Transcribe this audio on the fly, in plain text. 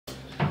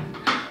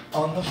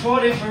On the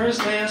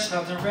 41st day I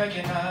stopped to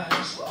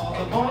recognize all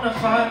the bona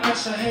fide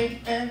mess I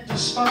hate and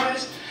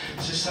despise.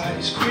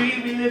 Society's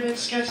creed, we live in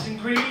sketched and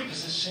greed,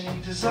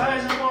 positioning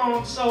desires and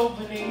wants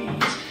over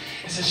needs.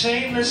 It's a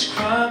shameless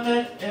crime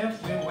that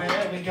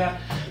everywhere we got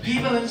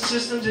people and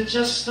systems that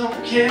just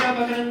don't care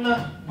about getting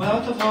the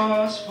wealth of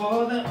ours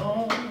for their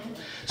own.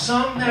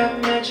 Some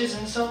have mansions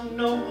and some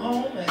no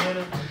home, ahead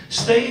of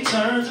state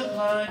turns a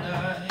blind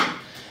eye,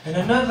 and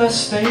another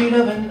state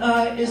of an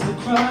eye is the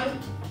cry.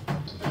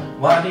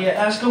 Why do you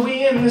ask, are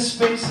we in this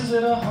space? Is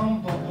it a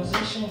humble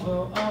position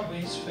we'll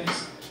always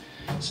face?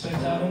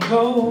 Specked out in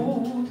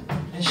gold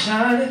and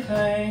shiny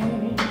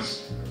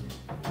things.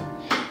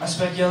 I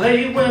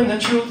speculate when the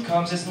truth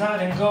comes, it's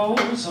not in gold.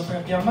 So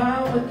prep your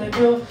mind with the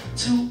will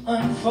to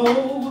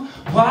unfold.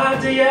 Why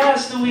do you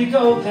ask, do we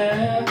go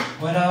there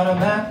without a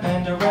map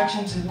and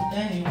direction to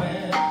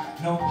anywhere?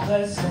 No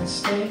pleasant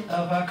state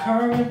of our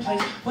current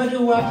place. Where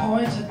do I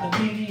point at the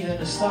media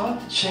to start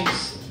the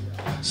chase?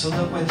 So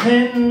look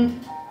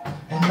within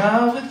and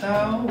now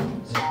without.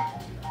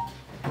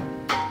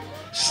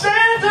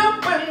 Stand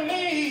up with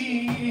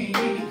me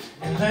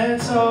and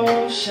let's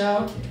all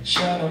shout,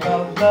 shout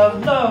about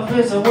love. Love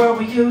is a word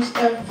we use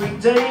every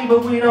day,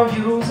 but we don't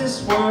use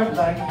this word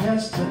like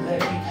yesterday.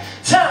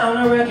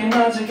 Time to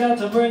recognize you got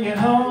to bring it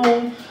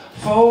home.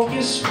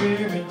 Focus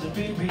spirit to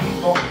be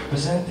reborn.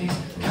 Present these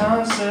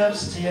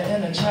concepts to your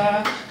inner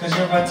child, cause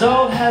your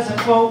adult hasn't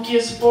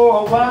focused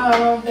for a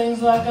while on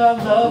things like I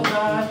love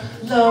God,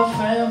 love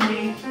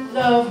family,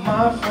 love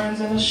my friends,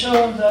 and sure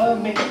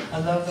love me. I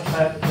love the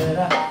fact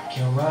that I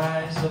can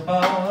rise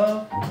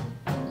above.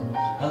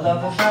 I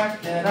love the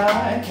fact that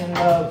I can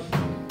love.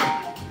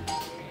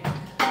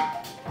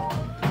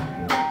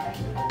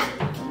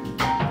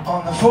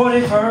 On the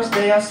 41st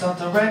day I start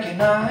to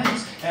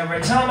recognize,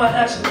 every time I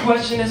ask a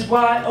question is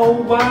why, oh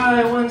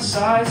why. One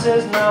side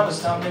says now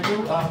it's time to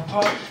do our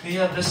part, the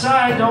other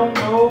side don't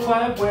know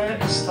quite where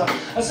to start.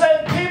 I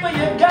said, people,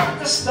 you got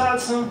to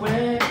start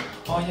somewhere,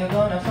 or you're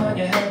gonna find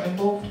you haven't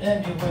moved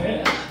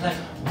anywhere. Like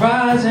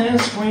rise and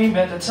scream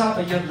at the top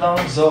of your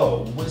lungs,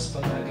 or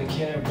whisper like a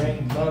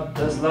caring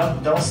mother's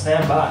love. Don't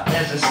stand by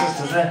as your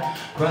sisters and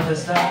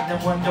brothers die,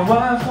 then wonder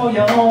why for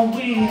your own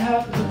we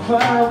have to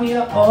cry. We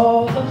are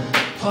all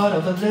part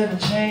of a living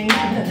chain,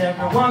 and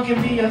everyone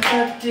can be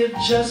effective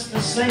just the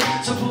same.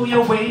 So pull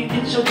your weight,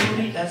 it's your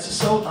duty as a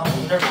soul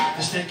owner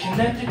to stay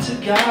connected to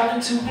God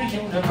and to the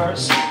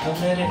universe. Don't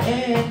let it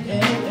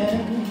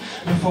end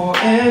before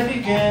it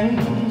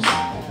begins.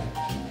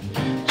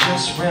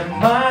 Just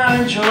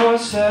remind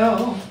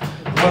yourself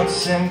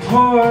what's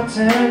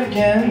important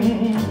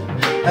again.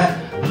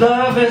 That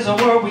love is a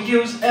word we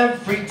use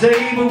every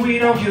day, but we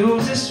don't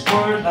use this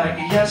word like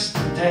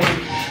yesterday.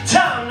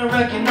 Time to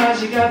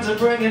recognize you got to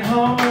bring it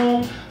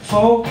home.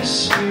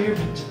 Focus spirit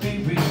to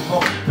be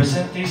reborn.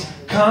 Present these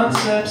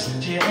concepts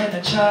to your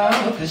inner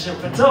child, cause your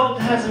adult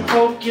hasn't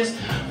focused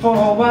for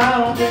a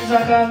while on things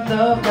like I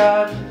love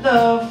God,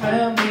 love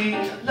family,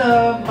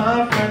 love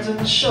my friends,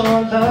 and sure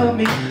love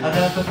me. I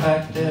love the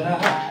fact that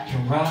I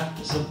can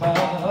rise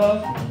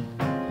above.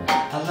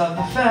 I love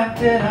the fact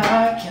that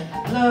I can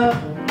love,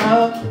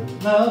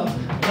 love,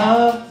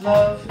 love, love,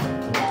 love.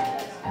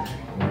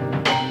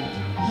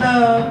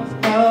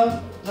 Love,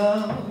 love,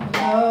 love,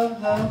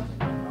 love, love.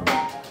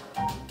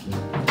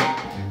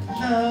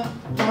 Love,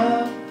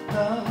 love,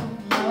 love,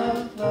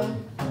 love, love.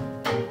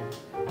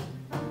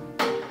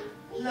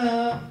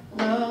 Love,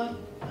 love,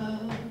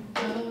 love,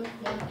 love,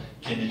 love.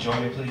 Can you join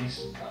me,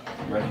 please?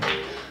 Ready?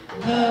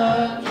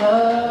 Love,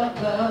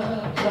 love,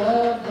 love,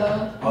 love,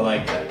 love. I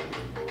like that.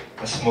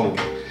 That's smooth.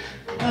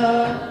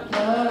 Love,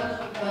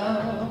 love,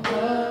 love,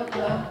 love,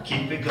 love.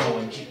 Keep it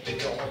going, keep it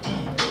going.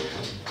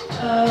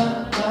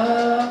 Love,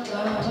 love,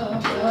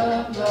 love,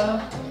 love,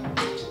 love.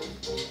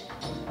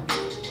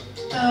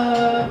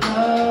 Love,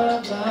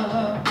 love,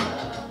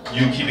 love.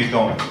 You keep it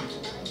going.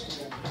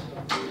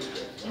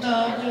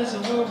 Love is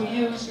a word we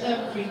use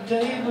every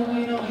day, but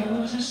we don't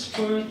use this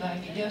word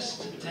like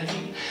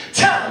yesterday.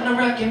 Time to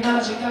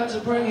recognize you got to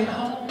bring it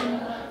home.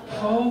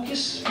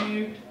 Focus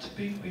spirit to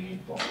be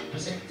reborn.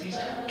 Present these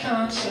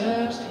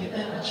concepts to your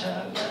inner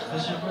child,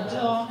 cause your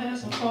adult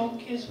hasn't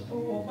focused for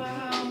a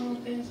while.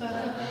 Things like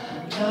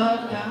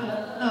love God,